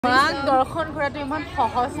মাক দৰ্শন কৰাটো ইমান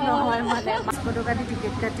সহজ নহয় মানে 500 টকা দি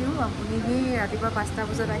টিকেট কাটিও আপুনি ৰাতিপুৱা 5টা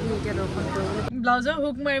বজাত আহি এতিয়া দৰ্শন কৰিবলৈ ব্লাউজৰ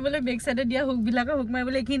হুক মাৰিবলৈ বেক সাইডে দিয়া হুক বিলাকৰ হুক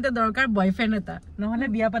মাৰিবলৈ এইখিনিতে দৰকাৰ বয়ফ্ৰেণ্ড এটা নহলে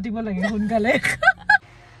বিয়া পাতিব লাগে সোনকালে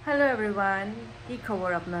হেল্ল' এভৰিৱান কি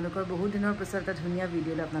খবৰ আপোনালোকৰ বহুত দিনৰ পিছত এটা ধুনীয়া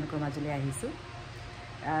ভিডিঅ' লৈ আপোনালোকৰ মাজলৈ আহিছোঁ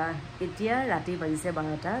এতিয়া ৰাতি বাজিছে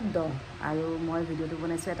 12:10 আৰু মই ভিডিঅ'টো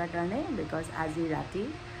বনাইছোঁ এটা কাৰণে বিকজ আজি ৰাতি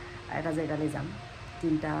এটা জেগালৈ যাম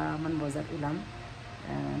 3টামান বজাত ওলাম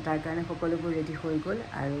তাৰ কাৰণে সকলোবোৰ ৰেডি হৈ গ'ল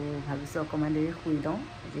আৰু ভাবিছোঁ অকণমান দেৰি শুই লওঁ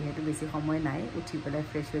যিহেতু বেছি সময় নাই উঠি পেলাই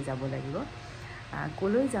ফ্ৰেছ হৈ যাব লাগিব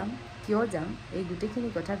ক'লৈ যাম কিয় যাম এই গোটেইখিনি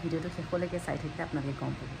কথা ভিডিঅ'টো শেষলৈকে চাই থাকিলে আপোনালোকে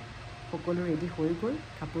গম পাব সকলো ৰেডি হৈ গ'ল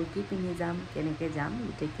কাপোৰ কি পিন্ধি যাম কেনেকৈ যাম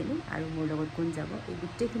গোটেইখিনি আৰু মোৰ লগত কোন যাব এই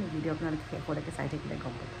গোটেইখিনি ভিডিঅ' আপোনালোকে শেষলৈকে চাই থাকিলে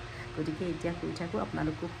গম পাব গতিকে এতিয়া শুই থাকোঁ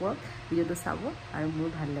আপোনালোকো শুৱক ভিডিঅ'টো চাব আৰু মোৰ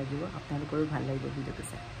ভাল লাগিব আপোনালোকৰো ভাল লাগিব ভিডিঅ'টো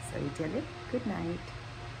চাই চ' এতিয়ালৈ good night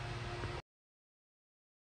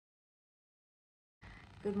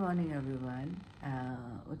good morning everyone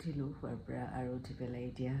উঠিলোঁ শুৱাৰ পৰা আৰু উঠি পেলাই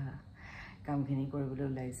এতিয়া কামখিনি কৰিবলৈ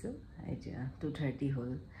ওলাইছোঁ এতিয়া 2:30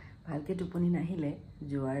 হ'ল ভালকৈ টোপনি নাহিলে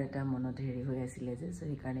যোৱাৰ এটা মনত হেৰি হৈ আছিলে যে চ'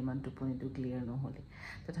 সেইকাৰণে ইমান টোপনিটো ক্লিয়াৰ নহ'লে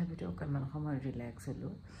তথাপিতো অকণমান সময় ৰিলেক্স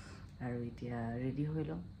হ'লোঁ আৰু এতিয়া ৰেডি হৈ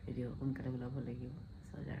লওঁ ৰেডি হৈ সোনকালে ওলাব লাগিব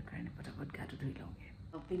চ' যাৰ কাৰণে পটাপট গাটো ধুই লওঁগৈ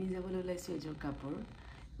পিন্ধি যাবলৈ ওলাইছোঁ এযোৰ কাপোৰ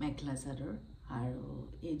মেখেলা চাদৰ আৰু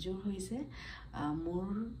এইযোৰ হৈছে মোৰ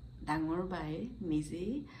ডাঙৰ বাই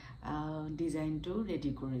নিজেই ডিজাইনটো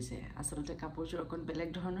ৰেডি কৰিছে আচলতে কাপোৰযোৰ অকণ বেলেগ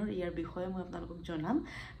ধৰণৰ ইয়াৰ বিষয়ে মই আপোনালোকক জনাম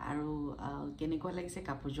আৰু কেনেকুৱা লাগিছে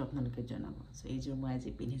কাপোৰযোৰ আপোনালোকে জনাব চ' এইযোৰ মই আজি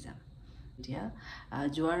পিন্ধি যাম এতিয়া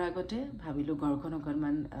যোৱাৰ আগতে ভাবিলোঁ ঘৰখন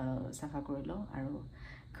অকণমান চাফা কৰি লওঁ আৰু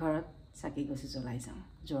ঘৰত চাকি গছি জ্বলাই যাওঁ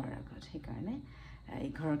যোৱাৰ আগত সেইকাৰণে এই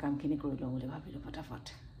ঘৰৰ কামখিনি কৰি লওঁ বুলি ভাবিলোঁ ফটাফট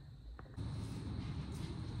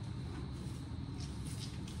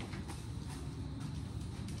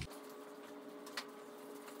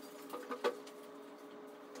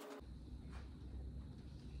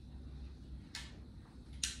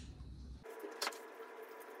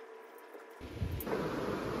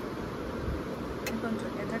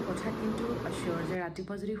এটা কথা কিন্তু চিয়'ৰ যে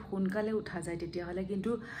ৰাতিপুৱা যদি সোনকালে উঠা যায় তেতিয়াহ'লে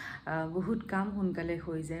কিন্তু বহুত কাম সোনকালে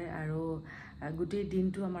হৈ যায় আৰু গোটেই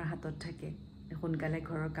দিনটো আমাৰ হাতত থাকে সোনকালে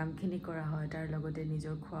ঘৰৰ কামখিনি কৰা হয় তাৰ লগতে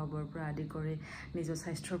নিজৰ খোৱা বোৱাৰ পৰা আদি কৰি নিজৰ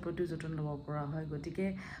স্বাস্থ্যৰ প্ৰতিও যতন ল'ব পৰা হয় গতিকে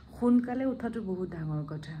সোনকালে উঠাটো বহুত ডাঙৰ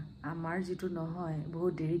কথা আমাৰ যিটো নহয়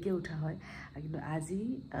বহুত দেৰিকৈ উঠা হয় কিন্তু আজি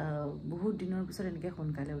বহুত দিনৰ পিছত এনেকৈ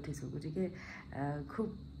সোনকালে উঠিছোঁ গতিকে খুব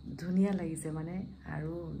ধুনীয়া লাগিছে মানে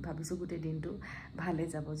আৰু ভাবিছোঁ গোটেই দিনটো ভালে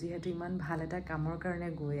যাব যিহেতু ইমান ভাল এটা কামৰ কাৰণে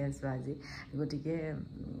গৈ আছোঁ আজি গতিকে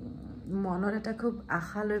মনত এটা খুব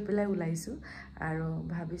আশা লৈ পেলাই ওলাইছোঁ আৰু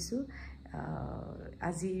ভাবিছোঁ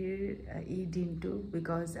আজিৰ এই দিনটো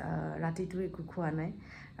বিকজ ৰাতিটো একো খোৱা নাই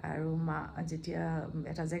আৰু যেতিয়া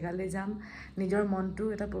এটা জেগালৈ যাম নিজৰ মনটো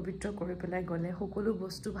এটা পবিত্ৰ কৰি পেলাই গ'লে সকলো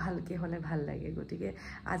বস্তু ভালকৈ হ'লে ভাল লাগে গতিকে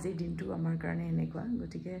আজিৰ দিনটো আমাৰ কাৰণে এনেকুৱা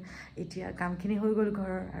গতিকে এতিয়া কামখিনি হৈ গ'ল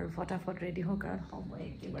ঘৰৰ আৰু ফটাফট ৰেডি হওঁ কাৰণ সময়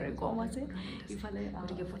একেবাৰে কম আছে ইফালে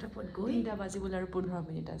গতিকে ফটাফট গৈ 3টা বাজিবলৈ আৰু 15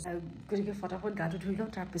 মিনিট আছে আৰু গতিকে ফটাফট গাটো ধুই লওঁ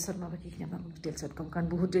তাৰপিছত মই বাকীখিনি আপোনালোকক ডিটেইলছত ক'ম কাৰণ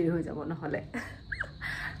বহুত দেৰি হৈ যাব নহ'লে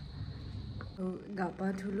গা পা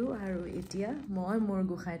ধুলোঁ আৰু এতিয়া মই মোৰ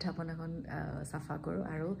গোঁসাই থাপনাখন চাফা কৰোঁ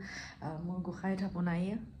আৰু মোৰ গোঁসাই থাপনাই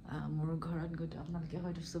মোৰ ঘৰত গৈ আপোনালোকে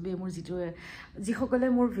হয়তো চবেই মোৰ যিসকলে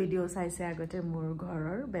মোৰ ভিডিঅ' চাইছে আগতে মোৰ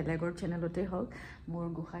ঘৰৰ বেলেগৰ চেনেলতে হওক মোৰ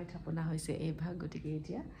গোঁসাই থাপনা হৈছে এই ভাগ গতিকে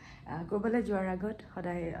এতিয়া ক'ৰবালৈ যোৱাৰ আগত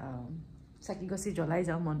সদায় চাকি গছি জ্বলাই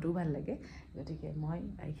যাওঁ মনটোও ভাল লাগে গতিকে মই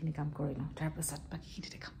এইখিনি কাম কৰি লওঁ তাৰপাছত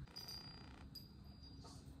বাকীখিনি দেখাম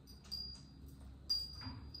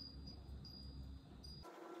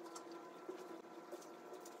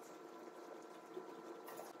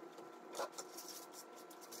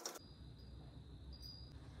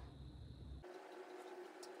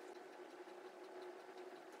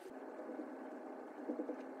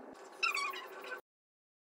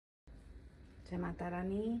जय माता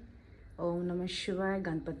रानी ओम नमः शिवाय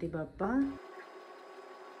गणपति बाप्पा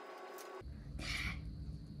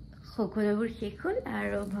সকলোবোৰ শেষ হ'ল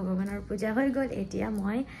আৰু ভগৱানৰ পূজা হৈ গ'ল এতিয়া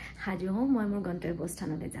মই সাজু হওঁ মই মোৰ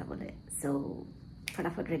গন্তব্যস্থানলৈ যাবলৈ চ'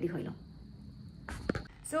 ফটাফট ৰেডি হৈ লওঁ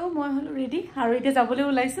চ' মই হ'লোঁ ৰেডি আৰু এতিয়া যাবলৈ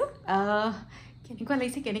ওলাইছোঁ কেনেকুৱা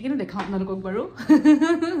লাগিছে কেনেকৈনো দেখাওঁ আপোনালোকক বাৰু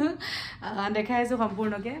দেখাই আছোঁ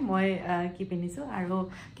সম্পূৰ্ণকৈ মই কি পিন্ধিছোঁ আৰু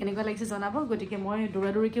কেনেকুৱা লাগিছে জনাব গতিকে মই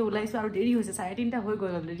দৌৰাদৌৰিকৈ ওলাইছোঁ আৰু দেৰি হৈছে 3:30 হৈ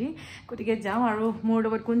গ'ল অলৰেডি গতিকে যাওঁ আৰু মোৰ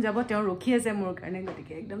লগত কোন যাব তেওঁ ৰখি আছে মোৰ কাৰণে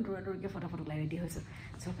গতিকে একদম দৌৰাদৌৰিকৈ ফটাফট ওলাই ৰেডি হৈছোঁ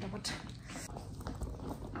চ' ফটাফট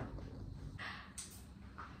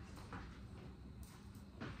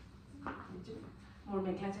মোৰ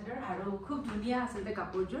মেখেলা চাদৰ আৰু খুব ধুনীয়া আচলতে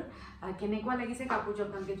কাপোৰযোৰ কেনেকুৱা লাগিছে কাপোৰযোৰ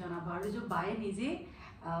আপোনালোকে জনাব আৰু যে বায়ে নিজে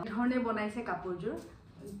ধৰণে বনাইছে কাপোৰযোৰ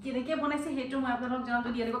কেনেকৈ বনাইছে সেইটো মই আপোনালোকক জনাম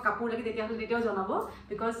যদি এনেকুৱা কাপোৰ লাগে তেতিয়াও জনাব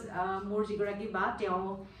বিকজ মোৰ যিগৰাকী বা তেওঁ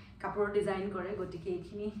কাপোৰৰ ডিজাইন কৰে গতিকে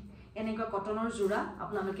এইখিনি এনেকুৱা কটনৰ যোৰা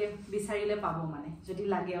আপোনালোকে বিচাৰিলে পাব মানে যদি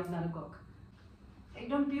লাগে আপোনালোকক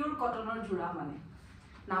একদম পিওৰ কটনৰ যোৰা মানে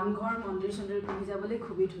নামঘৰ মন্দিৰ চন্দিৰ পিন্ধি যাবলৈ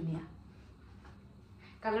খুবেই ধুনীয়া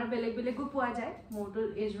কালাৰ বেলেগ বেলেগো পোৱা যায় মোৰটো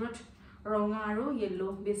এইযোৰত ৰঙা আৰু য়েল্লো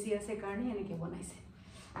বেছি আছে কাৰণে এনেকৈ বনাইছে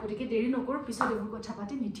গতিকে দেৰি নকৰোঁ পিছত এইবোৰ কথা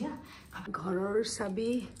পাতিম এতিয়া ঘৰৰ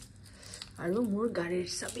চাবি আৰু মোৰ গাড়ীৰ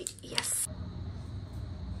চাবি য়েছ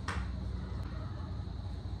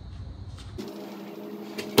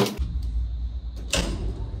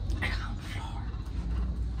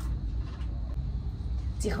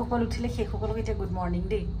যিসকল উঠিলে সেইসকলক এতিয়া গুড মৰ্ণিং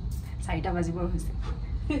দেই 4টা বাজিবৰ হৈছে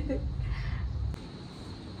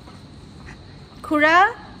খুৰা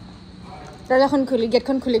দৰ্জাখন খুলি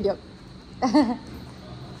গেটখন খুলি দিয়ক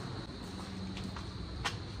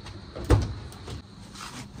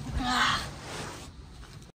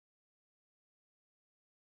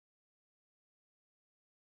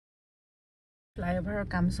ফ্লাইঅভাৰৰ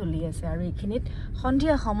কাম চলি আছে আৰু এইখিনিত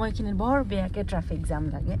সন্ধিয়া সময়খিনিত বৰ বেয়াকৈ ট্ৰাফিক জাম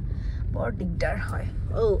লাগে বৰ দিগদাৰ হয়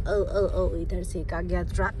ইধাৰ সে কাগিয়া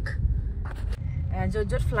ট্ৰাক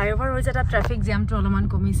য'ত ফ্লাইঅভাৰ হৈছে তাত ট্ৰাফিক জামটো অলপমান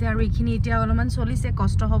কমিছে আৰু এইখিনি এতিয়া অলপমান চলিছে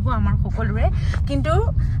কষ্ট হ'ব আমাৰ সকলোৰে কিন্তু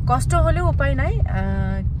কষ্ট হ'লেও উপায় নাই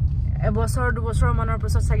এবছৰ দুবছৰ মানৰ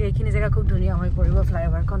পিছত চাগে এইখিনি জেগা খুব ধুনীয়া হৈ পৰিব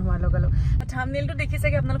ফ্লাইঅভাৰখন হোৱাৰ লগে লগে থাম্বনেইলটো দেখি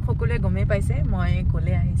চাগে আপোনালোক সকলোৱে গমেই পাইছে মই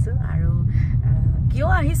ক'লে আহিছোঁ আৰু কিয়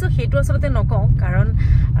আহিছোঁ সেইটো আচলতে নকওঁ কাৰণ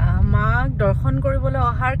মাক দৰ্শন কৰিবলৈ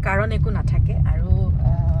অহাৰ কাৰণ একো নাথাকে আৰু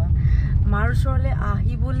মাৰ ওচৰলৈ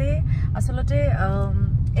আহিবলৈ আচলতে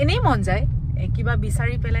এনেই মন যায় কিবা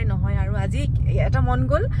বিচাৰি পেলাই নহয় আৰু আজি এটা মন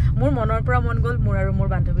গ'ল মোৰ মনৰ পৰা মন গ'ল মোৰ আৰু মোৰ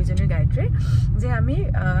বান্ধৱীজনীৰ গায়ত্ৰীৰ যে আমি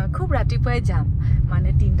খুব ৰাতিপুৱাই যাম মানে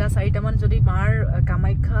 3টা-4টা মান যদি মাৰ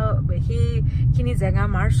কামাখ্যা সেইখিনি জেগা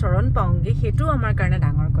মাৰ চৰণ পাওঁগৈ সেইটো আমাৰ কাৰণে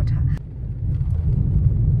ডাঙৰ কথা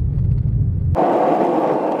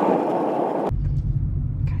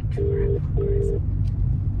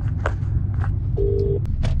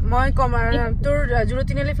মই কম তোৰ জুৰু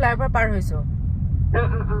তিনিআলি ফ্লাইঅভাৰ পাৰ হৈছোঁ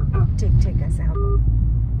ঠিক আছে হ'ব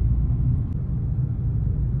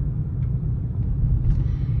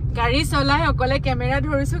গাড়ী চলাই অকলে কেমেৰা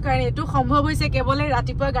ধৰিছোঁ কাৰণ এইটো সম্ভৱ হৈছে কেৱল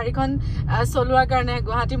ৰাতিপুৱা গাড়ীখন চলোৱাৰ কাৰণে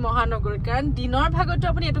গুৱাহাটী মহানগৰীত কাৰণ দিনৰ ভাগতো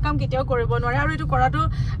আপুনি এইটো কাম কেতিয়াও কৰিব নোৱাৰে আৰু এইটো কৰাটো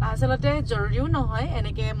আচলতে জৰুৰীও নহয়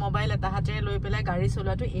এনেকৈ মোবাইল এটা হাতেৰে লৈ পেলাই গাড়ী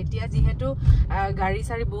চলোৱাটো এতিয়া যিহেতু গাড়ী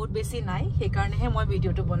চাৰি বহুত বেছি নাই সেইকাৰণেহে মই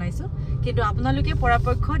ভিডিঅ'টো বনাইছোঁ কিন্তু আপোনালোকে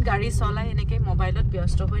পৰাপক্ষত গাড়ী চলাই এনেকৈ মোবাইলত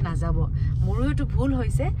ব্যস্ত হৈ নাযাব মোৰো এইটো ভুল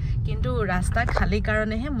হৈছে কিন্তু ৰাস্তা খালী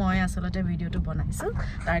কাৰণেহে মই আচলতে ভিডিঅ'টো বনাইছোঁ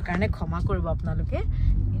তাৰ কাৰণে ক্ষমা কৰিব আপোনালোকে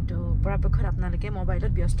কিন্তু পৰাপক্ষত আপোনালোকে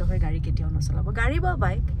মোবাইলত ব্যস্ত হৈ গাড়ী কেতিয়াও নচলাব গাড়ী বা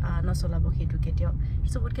বাইক নচলাব সেইটো কেতিয়াও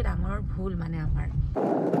চবতকৈ ডাঙৰ ভুল মানে আমাৰ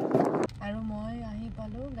আৰু মই আহি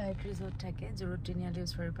পালোঁ গায়ত্ৰী য'ত থাকে জুৰু তিনিআলিৰ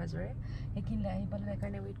ওচৰে পাজৰে এইখিনিলৈ আহি পালোঁ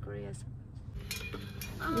সেইকাৰণে ৱেইট কৰি আছোঁ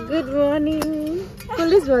গুড মৰ্ণিং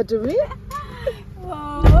কলৈ যোৱা তুমি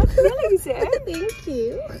লাগিছে থেংক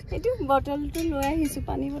ইউ এইটো বটলটো লৈ আহিছোঁ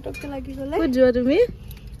পানী বটলটো লাগি গ'লে ক'ত যোৱা তুমি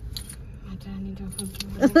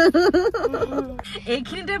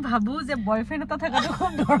এইখিনিতে ভাবো যে বয়ফ্ৰেণ্ড এটা থকাটো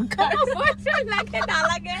খুব দৰকাৰ বয়ফ্ৰেণ্ড লাগে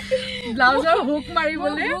নালাগে ব্লাউজৰ হুক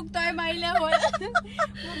মাৰিবলৈ হুক তই মাৰিলে হ'ল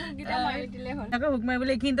হুককেইটা মাৰি দিলে হ'ল আকৌ হুক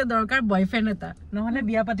মাৰিবলৈ এইখিনিতে দৰকাৰ বয়ফ্ৰেণ্ড এটা নহ'লে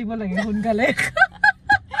বিয়া পাতিব লাগে সোনকালে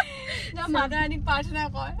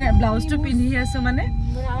ব্লাউজটো পিন্ধি আছো মানে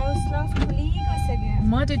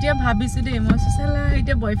মই তেতিয়া ভাবিছোঁ দেই মই চালা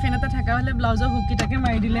এতিয়া বয়ফ্ৰেণ্ড এটা থকা হ'লে ব্লাউজৰ হুককেইটাকে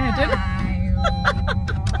মাৰি দিলেহেঁতেন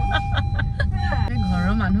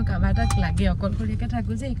ঘৰৰ মানুহ কাৰোবাৰ এটাক লাগে অকলশৰীয়াকে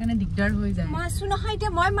থাকো যে সেইকাৰণে দিগদাৰ হৈ যায় মই আছো নহয়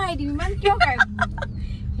এতিয়া মই মাৰি দিম ইমান কিয়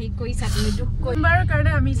সেই কৈছা তুমি দুখ কৰিবাৰ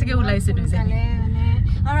কাৰণে আমি চাগে ওলাইছো দুইজনে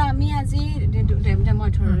আৰু আমি আজি মই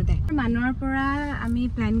ধৰো দে মানুহৰ পৰা আমি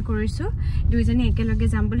প্লেন কৰিছোঁ দুইজনী একেলগে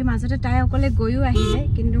যাম বুলি মাজতে তাই অকলে গৈও আহিলে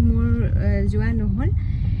কিন্তু মোৰ যোৱা নহ'ল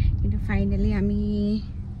কিন্তু ফাইনেলি আমি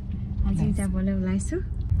আজি যাবলৈ ওলাইছোঁ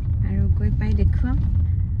আৰু গৈ পাই দেখুৱাম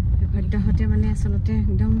সদ্যহতে মানে আচলতে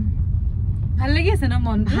একদম ভাল লাগি আছে ন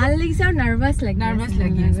মন ভাল লাগিছে আৰু নাৰ্ভাছ লাগি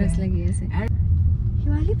আছে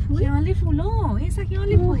শেৱালি ফুল এই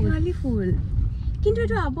শেৱালি ফুল কিন্তু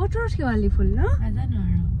এইটো আবতৰৰ শেৱালি ফুল ন নাজানো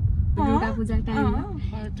আৰু দুৰ্গা পূজাৰ টাইম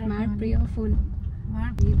মাৰ প্ৰিয় ফুল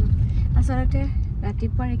আচলতে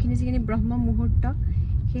ৰাতিপুৱাৰ এইখিনি যিখিনি ব্ৰহ্ম মুহূৰ্ত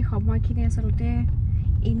সেই সময়খিনি আচলতে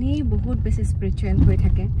এনেই বহুত বেছি স্পিৰিচুৱেল হৈ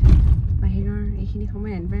থাকে বাহিৰৰ এইখিনি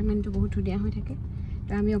সময় এনভাইৰনমেণ্টটো বহুত ধুনীয়া হৈ থাকে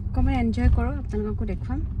তো আমি অকণমান এনজয় কৰোঁ আপোনালোককো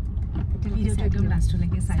দেখুৱাম ভিডিঅ'টো একদম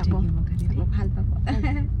লাষ্টলৈকে চাই থাকিব খালি ভাল পাব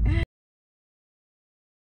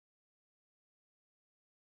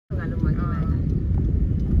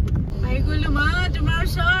পাই গ'লো মা তোমাৰ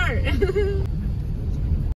ওচৰ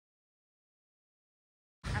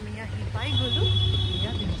আমি আহি পাই গ'লো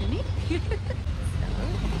দুজনী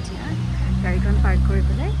এতিয়া গাড়ীখন পাৰ্ক কৰি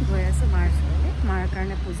পেলাই গৈ আছোঁ মাৰ ওচৰলৈ মাৰ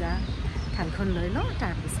কাৰণে পূজা থালখন লৈ লওঁ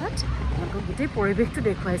তাৰপিছত আপোনালোকক গোটেই পৰিৱেশটো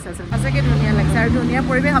দেখুৱাইছোঁ আচলতে সঁচাকৈ ধুনীয়া লাগিছে আৰু ধুনীয়া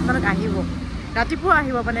পৰিৱেশ আপোনালোক আহিব ৰাতিপুৱা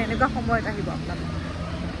আহিব মানে এনেকুৱা সময়ত আহিব আপোনালোক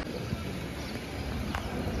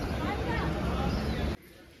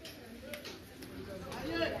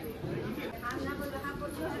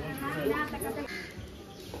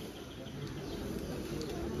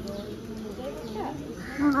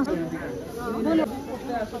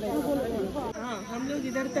हम लोग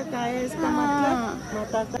इधर तक आए इसका मतलब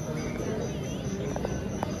माता का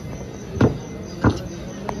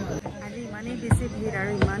आज इमानेই বেছি ভিৰ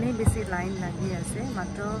আৰু ইমানেই বেছি লাইন লাগি আছে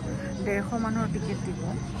মাত্ৰ 150 মানুহৰ টিকেট দিব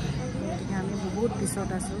গতিকে আমি বহুত পিছত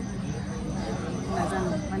আছোঁ নাজানো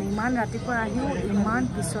মানে ইমান ৰাতিপুৱা আহিও ইমান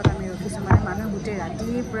পিছত আমি ৰখিছোঁ মানে মানুহ গোটেই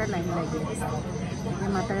ৰাতিৰ পৰা লাইন লাগি আছে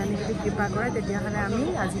মাতা ৰাণী যদি কৃপা কৰে তেতিয়াহ'লে আমি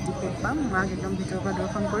আজি টিকেট পাম মাক একদম ভিতৰৰ পৰা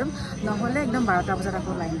দৰ্শন কৰিম নহ'লে একদম 12টা বজাত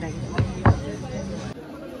আকৌ লাইন লাগিব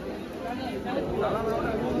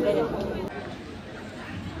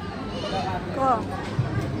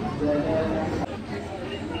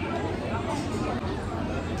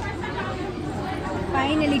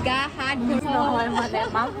ফাইনেলি গা হাত নহয় মানে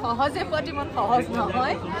মাক সহজে পোৱাটো ইমান সহজ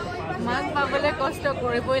নহয় মাক পাবলৈ কষ্ট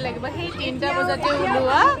কৰিবই লাগিব সেই 3টা বজাতে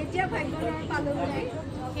ওলোৱা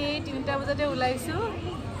সেই 3টা বজাতে ওলাইছোঁ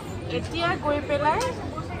এতিয়া গৈ পেলাই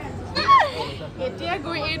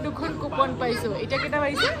এই দুখন কুপন পাইছোঁ এতিয়া কেইটা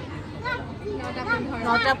পাইছে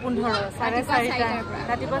 9:15 4:30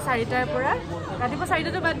 ৰাতিপুৱা 4টাৰ পৰা ৰাতিপুৱা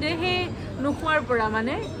 4টাটো বাদ দিয়ে সেই নোখোৱাৰ পৰা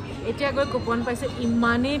মানে এতিয়া গৈ কুপন পাইছোঁ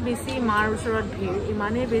ইমানেই বেছি মাৰ ওচৰত ভিৰ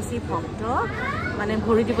ইমানেই বেছি ভক্ত মানে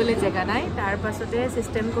ভৰি দিবলৈ জেগা নাই তাৰ পাছতে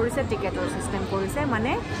চিষ্টেম কৰিছে টিকেটৰ চিষ্টেম কৰিছে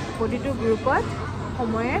মানে প্ৰতিটো গ্ৰুপত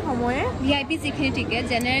সময়ে সময়ে ভিআইপি যিখিনি টিকেট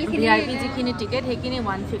জেনেৰেল ভিআইপি যিখিনি টিকেট সেইখিনি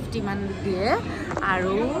 150 মান দিয়ে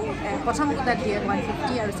আৰু প্ৰথম কোটাত দিয়ে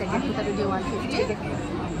 150 আৰু ছেকেণ্ড কোটাটো দিয়ে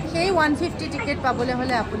 150 সেই 150 টিকেট পাবলৈ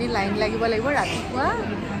হ'লে আপুনি লাইন লাগিব ৰাতিপুৱা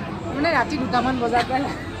মানে ৰাতি 2টামান বজাৰ পৰা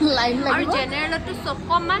লাইন লাগিব জেনেৰেলতো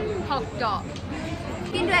 600 মান ভক্ত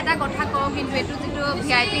কিন্তু এটা কথা কওঁ কিন্তু এইটো যিটো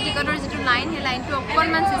ভিআইপি টিকটৰ যিটো লাইন সেই লাইনটো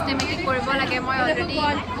অকণমান চিষ্টেমেটিক কৰিব লাগে মই অলৰেডি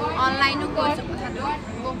অনলাইনো কৈছোঁ কথাটো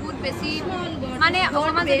বহুত বেছি মানে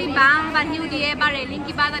অকণমান যদি বাঁহ বান্ধিও দিয়ে বা ৰেলিং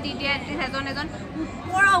কিবা এটা দি দিয়ে এজন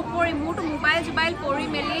উপৰি মোৰতো মোবাইল পৰি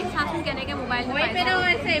মেলি চাচোন কেনেকৈ মোবাইল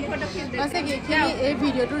এই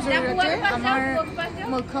ভিডিঅ'টোৰ জৰিয়তে আমাৰ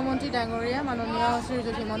মুখ্যমন্ত্ৰী ডাঙৰীয়া মাননীয়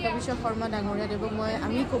শ্ৰীযুত হিমন্ত বিশ্ব শৰ্মা ডাঙৰীয়াদেৱক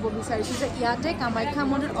আমি ক'ব বিচাৰিছোঁ যে ইয়াতে কামাখ্যা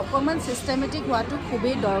মন্দিৰত অকণমান ছিষ্টেমেটিক হোৱাটো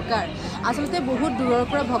খুবেই দৰকাৰ আচলতে বহুত দূৰৰ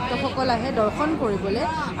পৰা ভক্তসকল আহে দৰ্শন কৰিবলৈ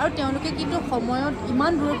আৰু তেওঁলোকে কিন্তু সময়ত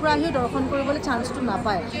ইমান দূৰৰ পৰা আহিও দৰ্শন কৰিবলৈ চান্সটো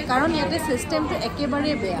নাপায় কাৰণ ইয়াতে ছিষ্টেমটো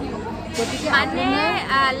একেবাৰে বেয়া গতিকে মানে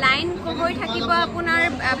লাইন হৈ থাকিব আপোনাৰ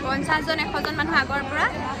 50জন 100জন মানুহ আগৰ পৰা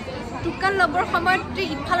টোকন ল'বৰ সময়ত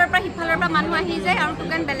ইফালৰ পৰা মানুহ আহি যায় আৰু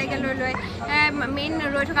টোকন বেলেগে লৈ মেইন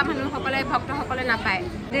ৰৈ থকা মানুহসকলে ভক্তসকলে নাপায়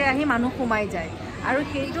আহি মানুহ সোমাই যায় আৰু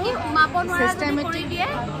সেইটো চিষ্টেমেটিক দিয়ে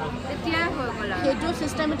তেতিয়া হৈ গ'ল সেইটো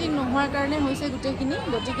চিষ্টেমেটিক নোহোৱাৰ কাৰণে হৈছে গোটেইখিনি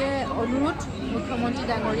গতিকে অনুৰোধ মুখ্যমন্ত্ৰী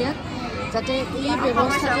ডাঙৰীয়াক যাতে এই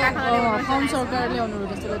ব্যৱস্থা অসম চৰকাৰলৈ অনুৰোধ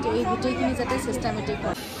আছে যাতে এই গোটেইখিনি যাতে চিষ্টেমেটিক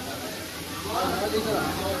হয়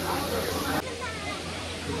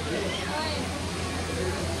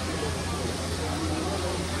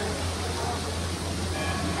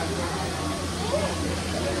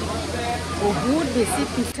বহুত বেছি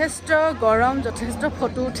যথেষ্ট গৰম যথেষ্ট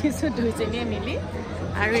ফটো উঠিছোঁ দুইজনীয়ে মিলি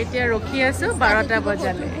আৰু এতিয়া ৰখি আছোঁ 12টা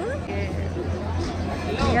বজালৈ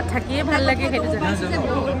ইয়াত থাকিয়ে ভাল লাগে সেইটো জানিছোঁ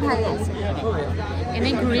বহুত ভাল লাগিছে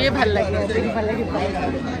এনেই ঘূৰিয়ে ভাল লাগে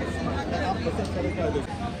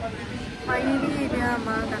ফাইনেলি এতিয়া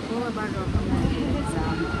আমাক আকৌ এবাৰ দৰ্শন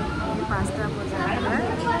যাম 5টা বজাৰ পৰা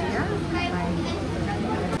এতিয়া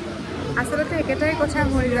আচলতে একেটাই কথা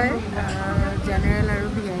হৈ যায় জেনেৰেল আৰু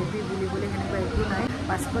ভিআইপি বুলিবলৈ সেনেকুৱা একো নাই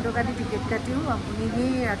 500 টকা দি টিকেট কাটিও আপুনি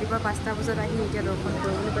সেই ৰাতিপুৱা 5টা বজাত আহি এতিয়া দৰ্শন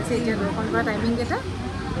কৰিবলৈ পাইছে এতিয়া দৰ্শন কৰা টাইমিং কেইটা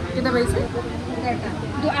বাঢ়িছে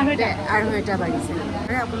 2:30 বাঢ়িছে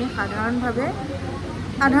আৰু আপুনি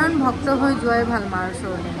সাধাৰণ ভক্ত হৈ যোৱাই ভাল মাৰ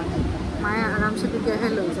ওচৰলৈ মানে মায়ে আৰামছে তেতিয়াহে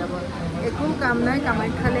লৈ যাব একো কাম নাই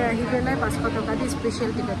কামাখ্যালৈ আহি পেলাই 500 টকা দি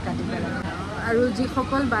স্পেচিয়েল টিকেট কাটি পেলাই আৰু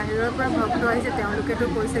যিসকল বাহিৰৰ পৰা ভক্ত আহিছে তেওঁলোকেতো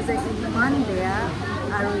কৈছে যে ইমান বেয়া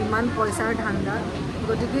আৰু ইমান পইচাৰ ধান্দা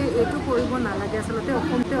গতিকে এইটো কৰিব নালাগে আচলতে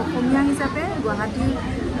অসমীয়া হিচাপে গুৱাহাটী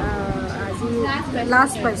আজি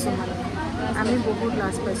লাজ পাইছোঁ মানে আমি বহুত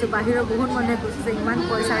লাজ পাইছোঁ বাহিৰৰ বহুত মানুহে কৈছে যে ইমান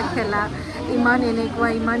পইচাৰ খেলা ইমান এনেকুৱা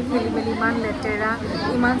ইমান খেলি মেলি ইমান লেতেৰা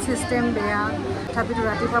ইমান ছিষ্টেম বেয়া তথাপিতো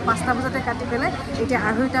ৰাতিপুৱা 5টা বজাতে কাটি পেলাই এতিয়া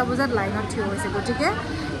 2:30 বজাত লাইনত থিয় হৈছে গতিকে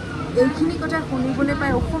এইখিনি কথা শুনিবলৈ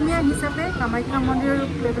পাই অসমীয়া হিচাপে কামাখ্যা মন্দিৰৰ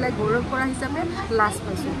লৈ পেলাই গৌৰৱ কৰা হিচাপে লাজ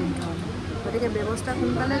পাইছোঁ কিন্তু গতিকে ব্যৱস্থা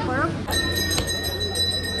সোনকালে কৰক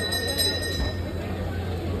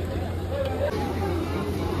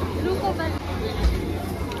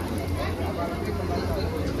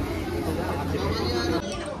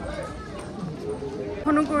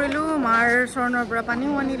ফোনো কৰিলোঁ মাৰ চৰণৰ পৰা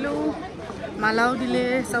পানীও আনিলোঁ মালাও দিলে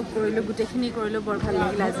চব কৰিলোঁ গোটেইখিনি কৰিলোঁ বৰ ভাল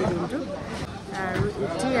লাগিল আজিৰ দিনটো আৰু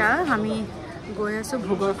এতিয়া আমি গৈ আছোঁ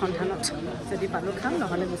ভোগৰ সন্ধানত যদি পালোঁ খাম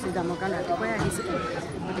নহ'লে গুচি যাম কাৰণ ৰাতিপুৱাই আহিছিলোঁ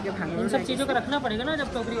গতিকে ভাঙৰ চব চিজো কা ৰাখনা পড়েগা না জব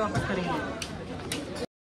টকৰি वापस करेंगे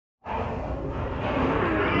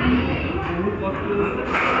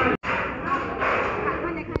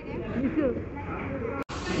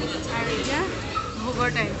আৰু এতিয়া ভোগৰ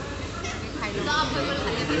টাইম খাই লওঁ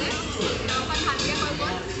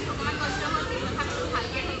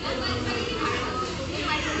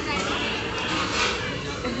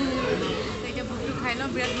খাই লওঁ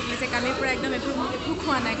বিৰাট ভোক লাগিছে কালিৰ পৰা একদম একো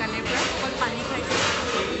খোৱা নাই কালিৰ পৰা অকল পানী খাইছোঁ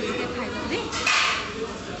খাই লওঁ দেই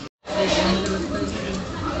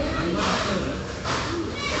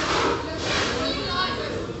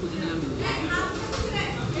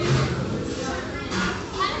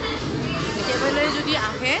কেতিয়াবালৈ যদি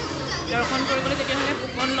আহে দৰ্শন কৰিবলৈ তেতিয়াহ'লে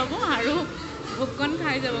ভোকন ল'ব আৰু ভোকন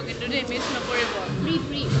খাই যাব কিন্তু মিছ নকৰিব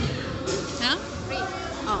ফ্ৰী হা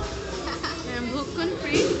অঁ ভোকখন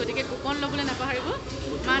ফ্ৰী গতিকে কুপন ল'বলৈ নাপাহৰিব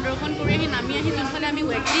মা দৰ্শন কৰি আহি নামি আহি যোনফালে আমি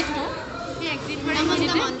এক্সিট হওঁ সেই এক্সিট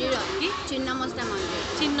মন্দিৰত কি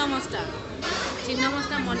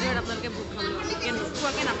চিন্নমস্তা মন্দিৰত আপোনালোকে ভোকখন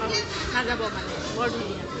নোখোৱাকৈ নাযাব মানে বৰ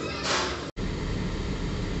ধুনীয়া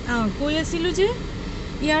কৈ আছিলোঁ যে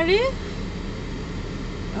ইয়াৰে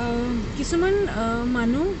কিছুমান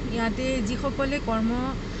মানুহ ইয়াতে যিসকলে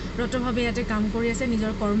কৰ্মৰতভাৱে ইয়াতে কাম কৰি আছে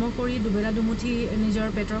নিজৰ কৰ্ম কৰি দুবেলা দুমুঠি নিজৰ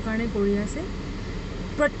পেটৰ কাৰণে কৰি আছে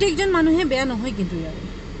প্ৰত্যেকজন মানুহে বেয়া নহয় কিন্তু ইয়াৰে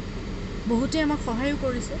বহুতে আমাক সহায়ো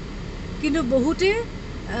কৰিছে কিন্তু বহুতে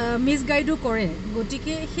মিছগাইডো কৰে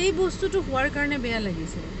গতিকে সেই বস্তুটো হোৱাৰ কাৰণে বেয়া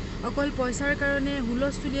লাগিছে অকল পইচাৰ কাৰণে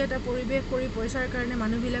হুলস্থুলীয়া এটা পৰিৱেশ কৰি পইচাৰ কাৰণে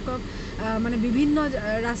মানুহবিলাকক মানে বিভিন্ন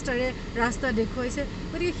ৰাস্তা দেখুৱাইছে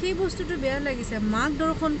গতিকে সেই বস্তুটো বেয়া লাগিছে মাক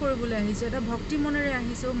দৰ্শন কৰিবলৈ আহিছোঁ এটা ভক্তি মনেৰে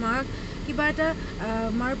আহিছোঁ মাক কিবা এটা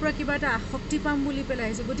মাৰ পৰা কিবা এটা আসক্তি পাম বুলি পেলাই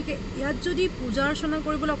আহিছোঁ গতিকে ইয়াত যদি পূজা অৰ্চনা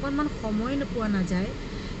কৰিবলৈ অকণমান সময় নোপোৱা নাযায়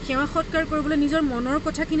সেৱা সৎকাৰ কৰিবলৈ নিজৰ মনৰ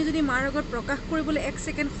কথাখিনি যদি মাৰ আগত প্ৰকাশ কৰিবলৈ 1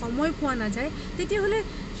 ছেকেণ্ড সময় পোৱা নাযায় তেতিয়াহ'লে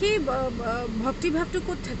সেই ভক্তিভাৱটো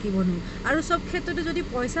ক'ত থাকিবনো আৰু চব ক্ষেত্ৰতে যদি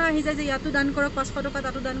পইচা আহি যায় যে ইয়াতো দান কৰক 500 টকা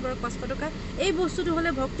তাতো দান কৰক 500 টকা এই বস্তুটো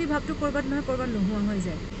হ'লে ভক্তিভাৱটো ক'ৰবাত নহয় ক'ৰবাত নোহোৱা হৈ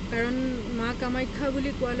যায় কাৰণ মা কামাখ্যা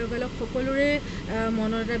বুলি কোৱাৰ লগে লগে সকলোৰে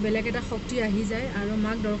মনত এটা বেলেগ এটা শক্তি আহি যায় আৰু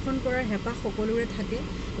মাক দৰ্শন কৰাৰ হেঁপাহ সকলোৰে থাকে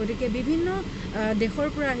গতিকে বিভিন্ন দেশৰ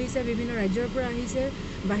পৰা আহিছে বিভিন্ন ৰাজ্যৰ পৰা আহিছে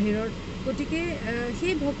বাহিৰৰ গতিকে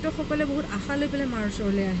সেই ভক্তসকলে বহুত আশা লৈ পেলাই মাৰ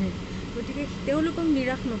ওচৰলৈ আহে গতিকে তেওঁলোকক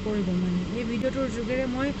নিৰাশ নকৰিব মানে এই ভিডিঅ'টোৰ যোগেৰে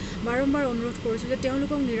মই বাৰম্বাৰ অনুৰোধ কৰিছোঁ যে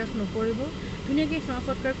তেওঁলোকক নিৰাশ নকৰিব ধুনীয়াকৈ সেৱা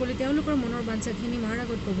সৎকাৰ কৰি তেওঁলোকৰ মনৰ বাঞ্ছাখিনি মাৰ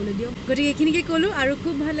আগত ক'বলৈ দিয়ক গতিকে এইখিনিকে ক'লোঁ আৰু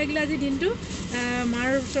খুব ভাল লাগিলে আজি দিনটো মাৰ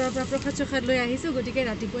ওচৰৰ পৰা প্ৰসাদ লৈ আহিছোঁ গতিকে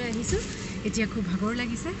ৰাতিপুৱাই আহিছোঁ এতিয়া খুব ভাগৰ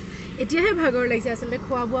লাগিছে এতিয়াহে ভাগৰ লাগিছে আচলতে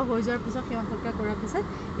খোৱা বোৱা হৈ যোৱাৰ পিছত সেৱা সৎকাৰ কৰাৰ পিছত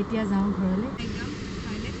এতিয়া যাওঁ ঘৰলৈ একদম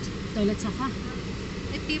টয়লেট চাফা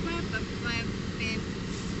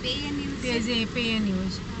পে এণ্ড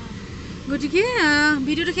ইউজ গতিকে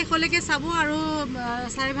ভিডিঅ'টো শেষলৈকে চাব আৰু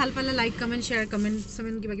চাই ভাল পালে লাইক কমেণ্ট শ্বেয়াৰ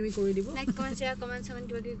কমেণ্ট কিবা কিবি কৰি দিব লাইক কমেণ্ট শ্বেয়াৰ কমেণ্ট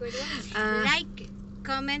কিবা কিবি কৰি দিব like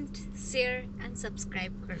comment share and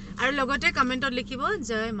subscribe কৰিব আৰু লগতে কমেণ্টত লিখিব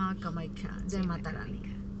জয় মা কামাখ্যা জয় মাতা ৰাণী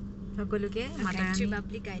সকলোকে মাতা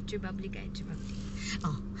ৰাণী গায়ত্ৰী বাবলি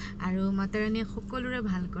অঁ আৰু মাতা ৰাণীয়ে সকলোৰে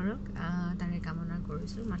ভাল কৰক তাৰে কামনা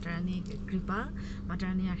কৰিছোঁ মাতা ৰাণীৰ কৃপা মাতা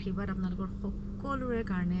ৰাণীৰ আশীৰ্বাদ আপোনালোকৰ সকলোৰে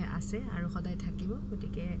কাৰণে আছে আৰু সদায় থাকিব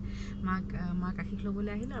গতিকে মাক আশীষ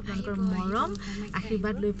ল'বলৈ আহিলোঁ আপোনালোকৰ মৰম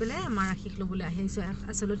আশীৰ্বাদ লৈ পেলাই আমাৰ আশীষ ল'বলৈ আহিছোঁ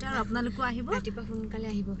আচলতে আৰু আপোনালোকো আহিব ৰাতিপুৱা সোনকালে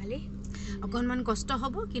আহিব খালি অকণমান কষ্ট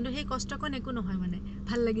হ'ব কিন্তু সেই কষ্টকণ একো নহয় মানে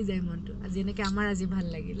ভাল লাগি যায় মনটো আজি এনেকৈ আমাৰ আজি ভাল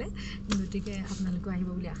লাগিলে গতিকে আপোনালোকো আহিব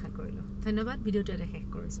বুলি আশা কৰিলোঁ ধন্যবাদ ভিডিঅ'টো এটা শেষ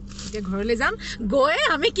কৰিছোঁ এতিয়া ঘৰলৈ যাম গৈ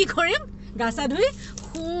আমি কি কৰিম গা চা ধুই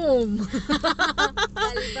শুম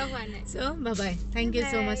চ' bye bye thank you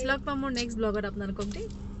so' মাছ লগ পাম মোৰ নেক্সট ব্লগত আপোনালোকক দেই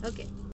অ'কে